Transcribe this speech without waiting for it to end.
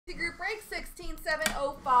group break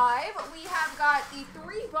 16705. We have got the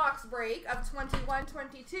 3-box break of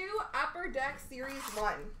 21-22 Upper Deck Series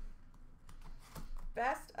 1.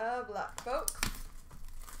 Best of luck, folks.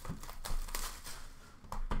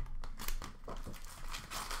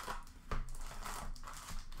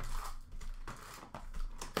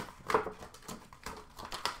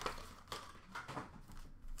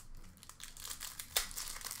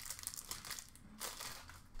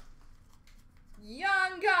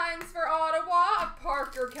 Young Guns for Ottawa of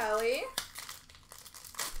Parker Kelly.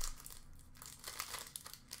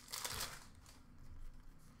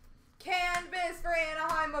 Canvas for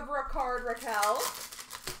Anaheim of Ricard Raquel.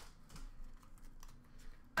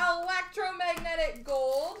 Electromagnetic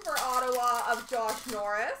Gold for Ottawa of Josh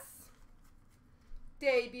Norris.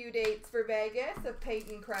 Debut dates for Vegas of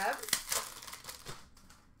Peyton Krebs.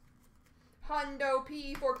 Hundo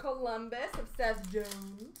P for Columbus of Seth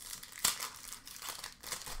Jones.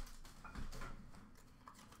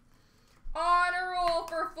 Honor Roll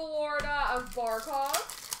for Florida of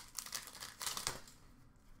Barkov.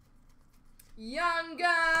 Young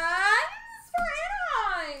Guns for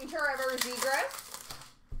Anaheim, Trevor Zegras.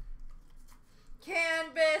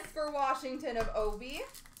 Canvas for Washington of Obi.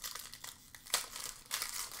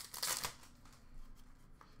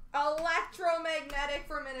 Electromagnetic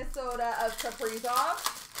for Minnesota of Kaprizov.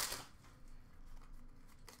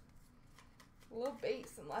 A little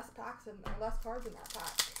base and less packs in there, less cards in that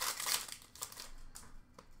pack.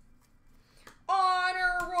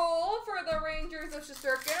 Honor Roll for the Rangers of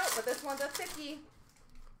Shesterkin, but this one's a thickie.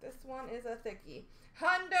 This one is a thickie.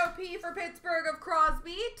 Hundo P for Pittsburgh of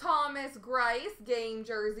Crosby. Thomas Greiss, game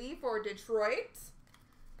jersey for Detroit.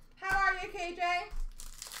 How are you, KJ?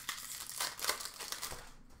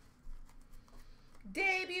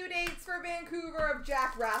 Debut dates for Vancouver of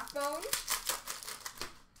Jack Rathbone.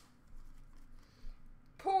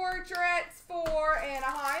 Portraits for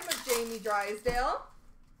Anaheim of Jamie Drysdale.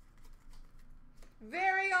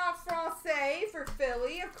 Variant Francais for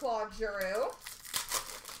Philly of Claude Giroux.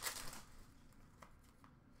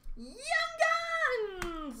 Young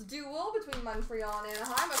Guns duel between Montreal and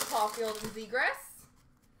Anaheim of Caulfield and Zegras.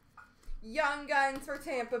 Young Guns for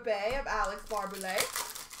Tampa Bay of Alex Barboulay.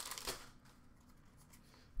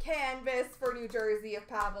 Canvas for New Jersey of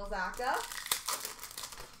Pavel Zacha.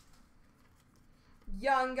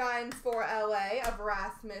 Young Guns for LA of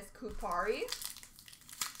Rasmus Kupari.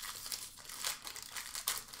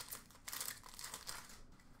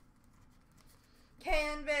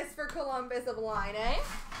 Canvas for Columbus of Line A.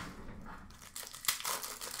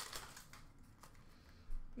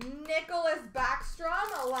 Nicholas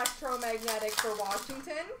Backstrom, Electromagnetic for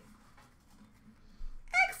Washington.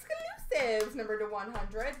 Exclusives, number to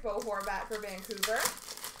 100, Bo Horvat for Vancouver.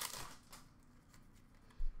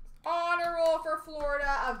 Honor Roll for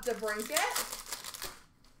Florida of DeBrincat.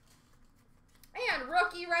 And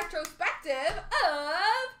Rookie Retrospective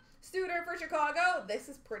of Studer for Chicago. This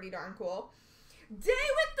is pretty darn cool. Day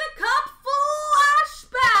with the Cup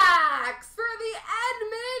flashbacks for the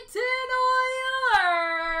Edmonton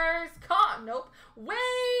Oilers.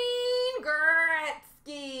 Wayne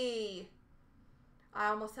Gretzky. I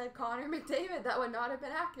almost said Connor McDavid. That would not have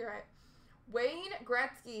been accurate. Wayne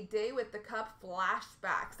Gretzky, Day with the Cup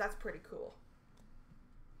flashbacks. That's pretty cool.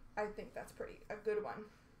 I think that's a good one.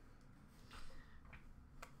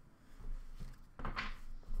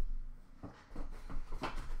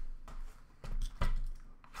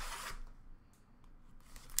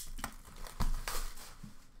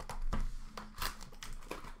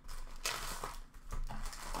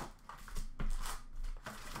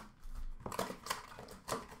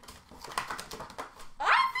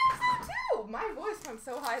 My voice went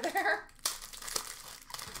so high there.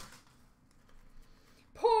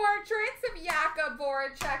 Portraits of Jakub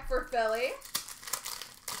Voracek for Philly.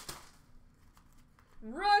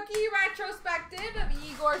 Rookie Retrospective of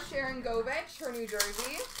Igor Sharangovich for New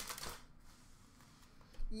Jersey.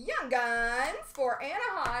 Young Guns for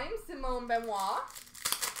Anaheim, Simone Benoit.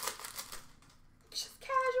 Just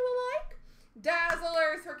casual like.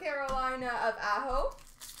 Dazzlers for Carolina of Aho.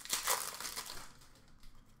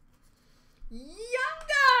 Young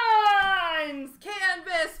Guns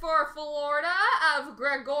Canvas for Florida of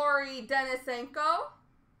Grigory Denisenko.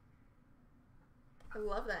 I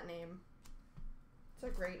love that name. It's a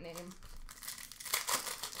great name.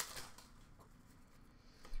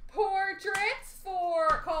 Portraits for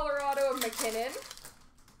Colorado of McKinnon.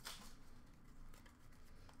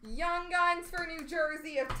 Young Guns for New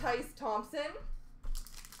Jersey of Tice Thompson.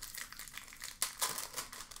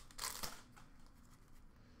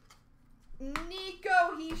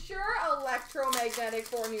 Nico Hischier, Electromagnetic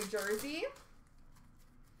for New Jersey.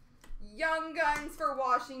 Young Guns for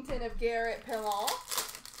Washington of Garrett Pilon.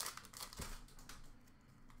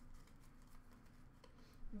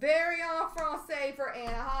 Variant Francais for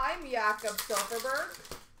Anaheim, Jakob Silfverberg.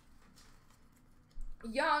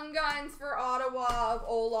 Young Guns for Ottawa of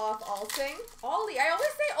Olaf Alsing. Ollie. I always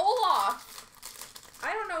say Olaf.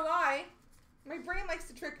 I don't know why. My brain likes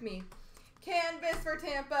to trick me. Canvas for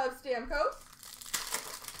Tampa of Stamkos.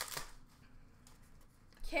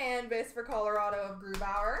 Canvas for Colorado of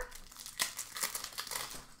Grubauer.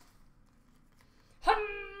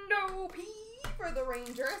 Hundo P for the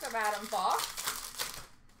Rangers of Adam Fox.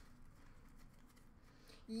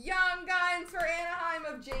 Young Guns for Anaheim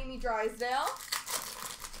of Jamie Drysdale.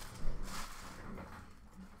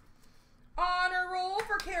 Honor Roll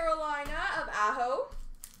for Carolina of Aho.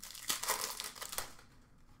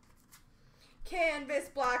 Canvas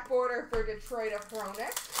Black Border for Detroit of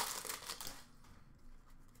Hronik.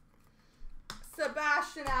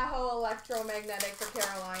 Sebastian Aho Electromagnetic for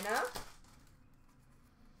Carolina.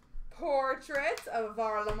 Portrait of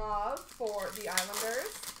Varlamov for the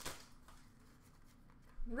Islanders.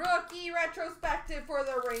 Rookie Retrospective for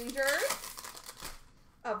the Rangers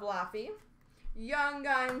of Laffy. Young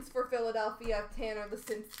Guns for Philadelphia of Tanner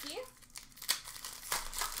Lisinski.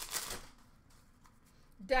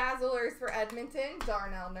 Dazzlers for Edmonton,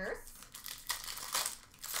 Darnell Nurse.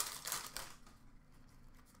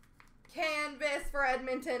 Canvas for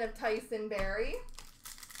Edmonton of Tyson Barrie.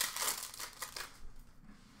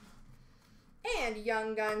 And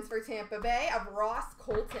Young Guns for Tampa Bay of Ross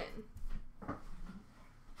Colton.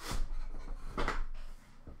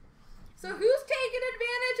 So who's taking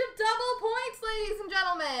advantage of double points, ladies and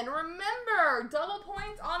gentlemen? Remember, double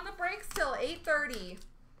points on the breaks till 8:30.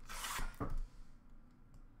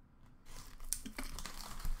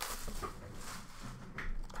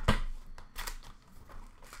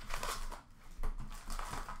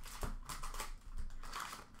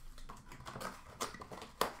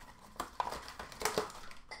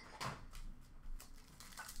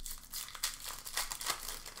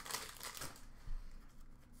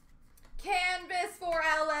 Canvas for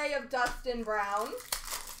LA of Dustin Brown.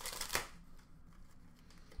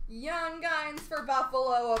 Young Guns for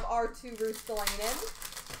Buffalo of Arttu Ruotsalainen.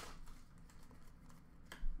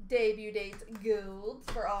 Debut dates Gould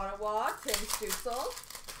for Ottawa, Tim Stützle.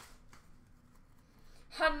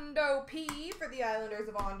 Hundo P for the Islanders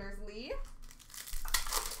of Anders Lee.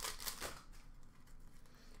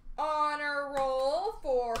 Honor Roll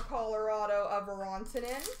for Colorado of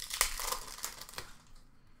Rantanen.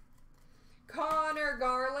 Connor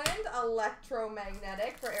Garland,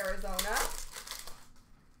 Electromagnetic for Arizona.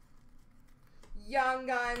 Young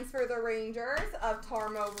Guns for the Rangers of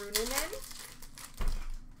Tarmo Ruunanen.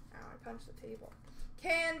 Ow, I punched the table.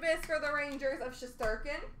 Canvas for the Rangers of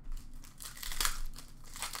Shesterkin.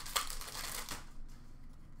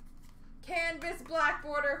 Canvas Black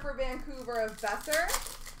Border for Vancouver of Besser.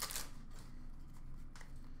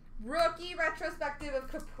 Rookie Retrospective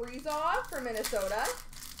of Kaprizov for Minnesota.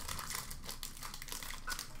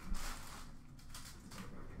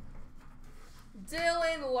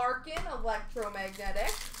 Dylan Larkin, Electromagnetic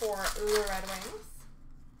for the Red Wings.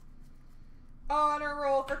 Honor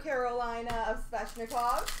Roll for Carolina of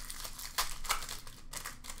Svechnikov.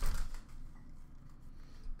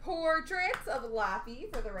 Portraits of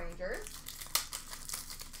Laffy for the Rangers.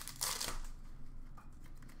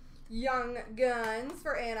 Young Guns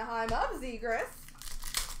for Anaheim of Zegras.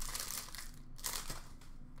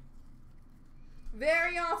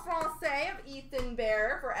 Variant Francais of Ethan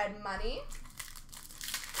Bear for Ed Money.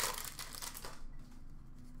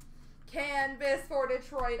 Canvas for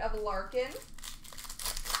Detroit of Larkin.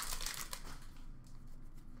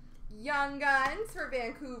 Young Guns for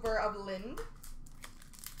Vancouver of Lind.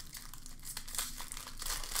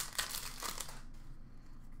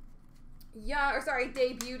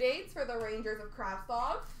 Debut dates for the Rangers of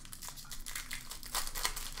Kravtsov.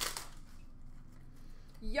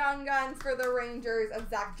 Young Guns for the Rangers of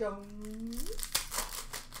Zach Jones.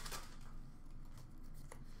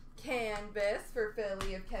 Canvas for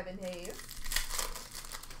Philly of Kevin Hayes.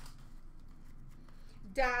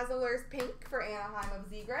 Dazzlers Pink for Anaheim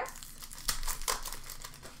of Zegras.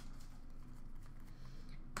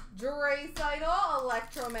 Draisaitl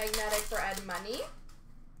Electromagnetic for Ed Money.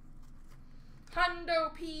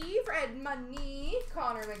 Hundo P for Ed Money,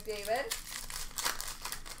 Connor McDavid.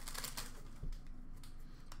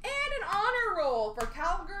 And an honor roll for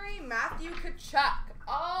Calgary, Matthew Tkachuk.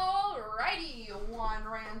 Alrighty, one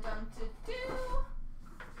random to two.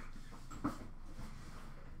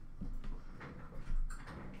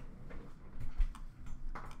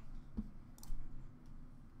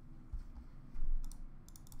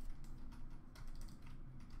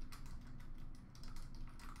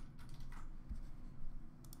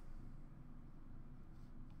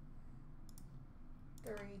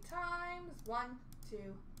 3 times. 1, 2,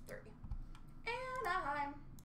 3. Anaheim.